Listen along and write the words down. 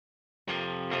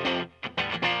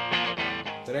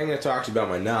Today I'm going to talk to you about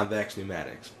my non-vex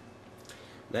pneumatics.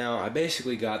 Now, I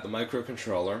basically got the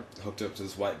microcontroller hooked up to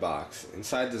this white box.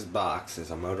 Inside this box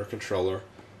is a motor controller,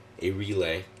 a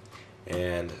relay,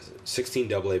 and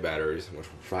 16 AA batteries,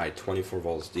 which will provide 24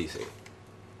 volts DC.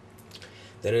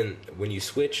 Then when you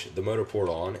switch the motor port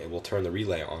on, it will turn the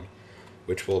relay on,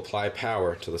 which will apply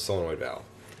power to the solenoid valve.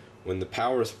 When the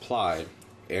power is applied,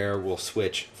 air will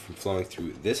switch from flowing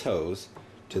through this hose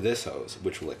to this hose,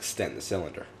 which will extend the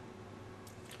cylinder.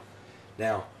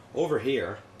 Now, over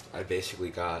here, I basically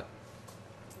got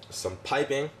some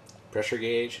piping, pressure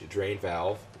gauge, drain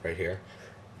valve right here,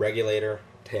 regulator,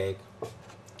 tank,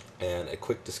 and a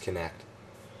quick disconnect.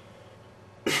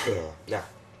 Now,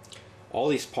 all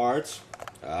these parts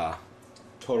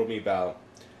totaled me about,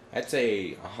 I'd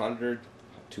say $100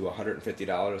 to $150.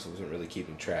 I wasn't really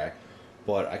keeping track,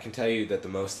 but I can tell you that the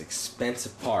most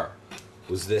expensive part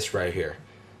was this right here.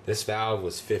 This valve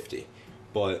was $50,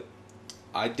 but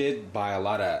I did buy a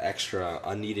lot of extra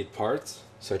unneeded parts,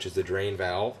 such as the drain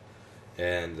valve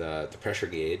and the pressure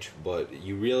gauge, but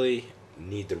you really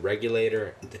need the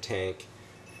regulator, the tank,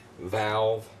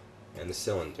 valve, and the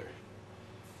cylinder.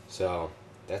 So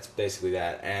that's basically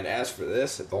that. And as for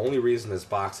this, the only reason this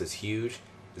box is huge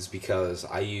is because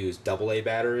I use AA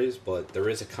batteries, but there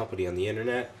is a company on the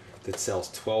internet that sells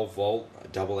 12 volt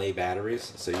AA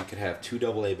batteries, so you could have 2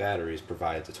 AA batteries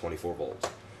provided to 24 volts.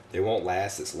 They won't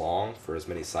last as long for as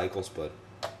many cycles, but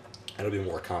it'll be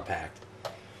more compact.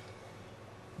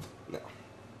 Now,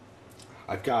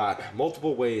 I've got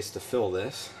multiple ways to fill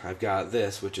this. I've got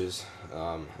this, which is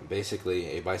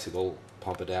basically a bicycle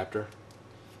pump adapter.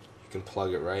 You can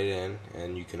plug it right in,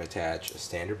 and you can attach a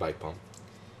standard bike pump.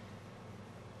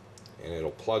 And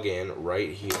it'll plug in right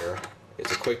here.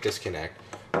 It's a quick disconnect,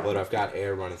 but I've got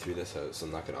air running through this hose, so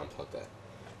I'm not going to unplug that.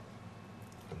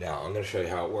 Now, I'm going to show you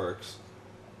how it works.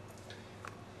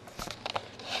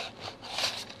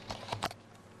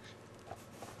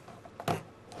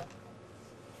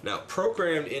 Now,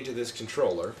 programmed into this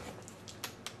controller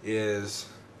is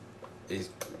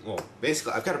well,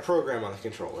 basically I've got a program on the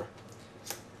controller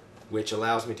which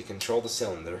allows me to control the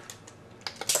cylinder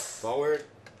forward,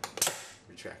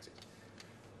 retract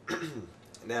it.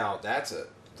 Now, that's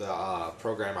the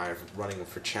program I have running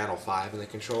for channel 5 in the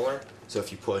controller. So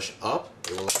if you push up,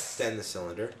 it will extend the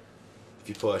cylinder. If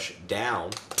you push down,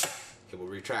 it will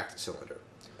retract the cylinder.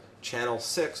 Channel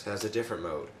 6 has a different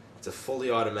mode. It's a fully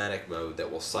automatic mode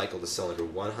that will cycle the cylinder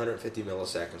 150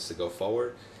 milliseconds to go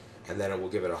forward, and then it will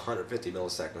give it 150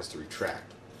 milliseconds to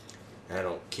retract. And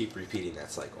it'll keep repeating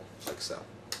that cycle, like so.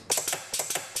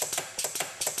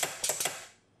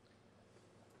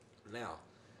 Now,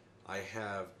 I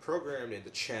have programmed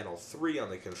into channel 3 on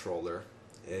the controller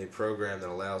a program that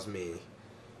allows me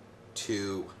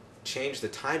to change the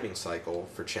timing cycle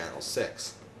for channel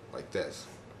 6, like this.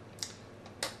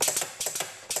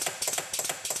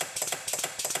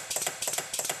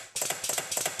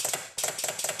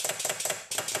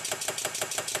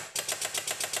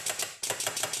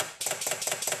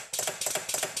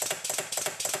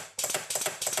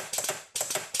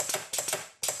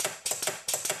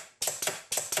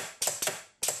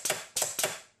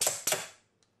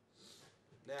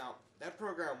 Now, that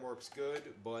program works good,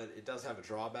 but it does have a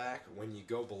drawback. When you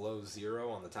go below 0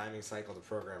 on the timing cycle, the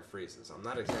program freezes. I'm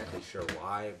not exactly sure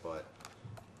why, but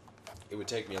it would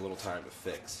take me a little time to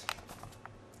fix.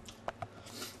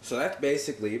 So that's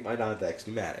basically my non-vex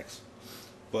pneumatics.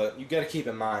 But you got to keep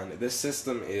in mind that this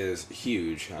system is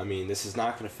huge. I mean, this is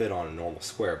not going to fit on a normal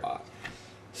square bot.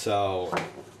 So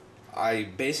I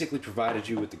basically provided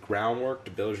you with the groundwork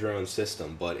to build your own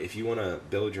system, but if you want to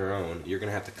build your own, you're going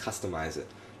to have to customize it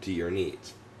to your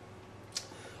needs.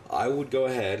 I would go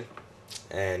ahead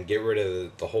and get rid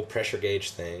of the whole pressure gauge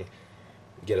thing,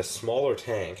 get a smaller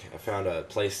tank. I found a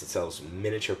place that sells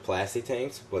miniature plastic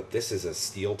tanks, but this is a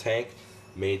steel tank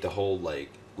made to hold like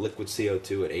liquid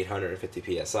CO2 at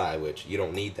 850 psi, which you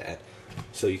don't need that.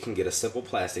 So you can get a simple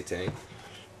plastic tank.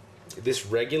 This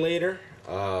regulator,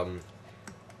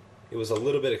 it was a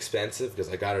little bit expensive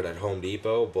because I got it at Home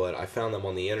Depot, but I found them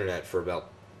on the internet for about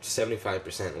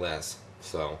 75% less,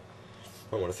 so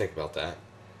I don't want to think about that.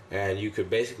 And you could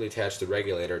basically attach the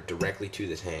regulator directly to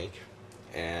the tank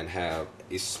and have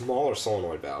a smaller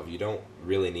solenoid valve. You don't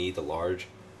really need the large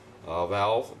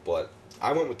valve, but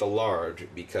I went with the large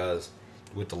because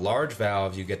with the large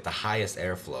valve you get the highest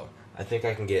airflow. I think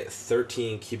I can get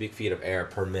 13 cubic feet of air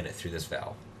per minute through this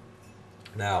valve.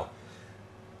 Now,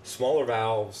 smaller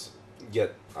valves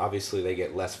obviously they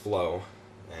get less flow,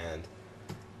 and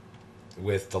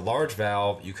with the large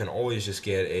valve you can always just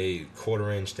get a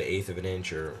 1/4 inch to 1/8 of an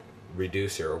inch or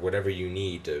reducer or whatever you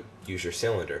need to use your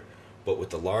cylinder. But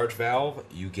with the large valve,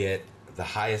 you get the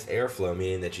highest airflow,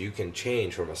 meaning that you can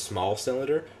change from a small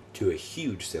cylinder to a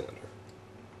huge cylinder.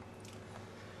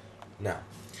 Now,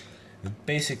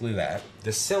 basically that.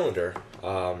 The cylinder,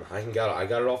 I got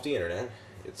it off the internet.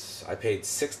 I paid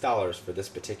 $6 for this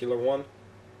particular one.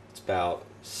 It's about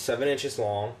 7 inches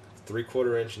long,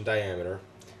 3/4 inch in diameter,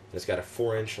 and it's got a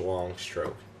 4-inch long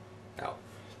stroke out.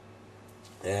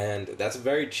 And that's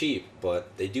very cheap,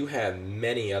 but they do have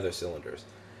many other cylinders.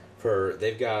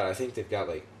 I think they've got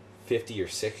like 50 or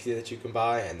 60 that you can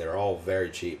buy, and they're all very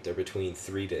cheap. They're between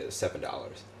 $3 to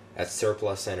 $7 at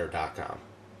surpluscenter.com.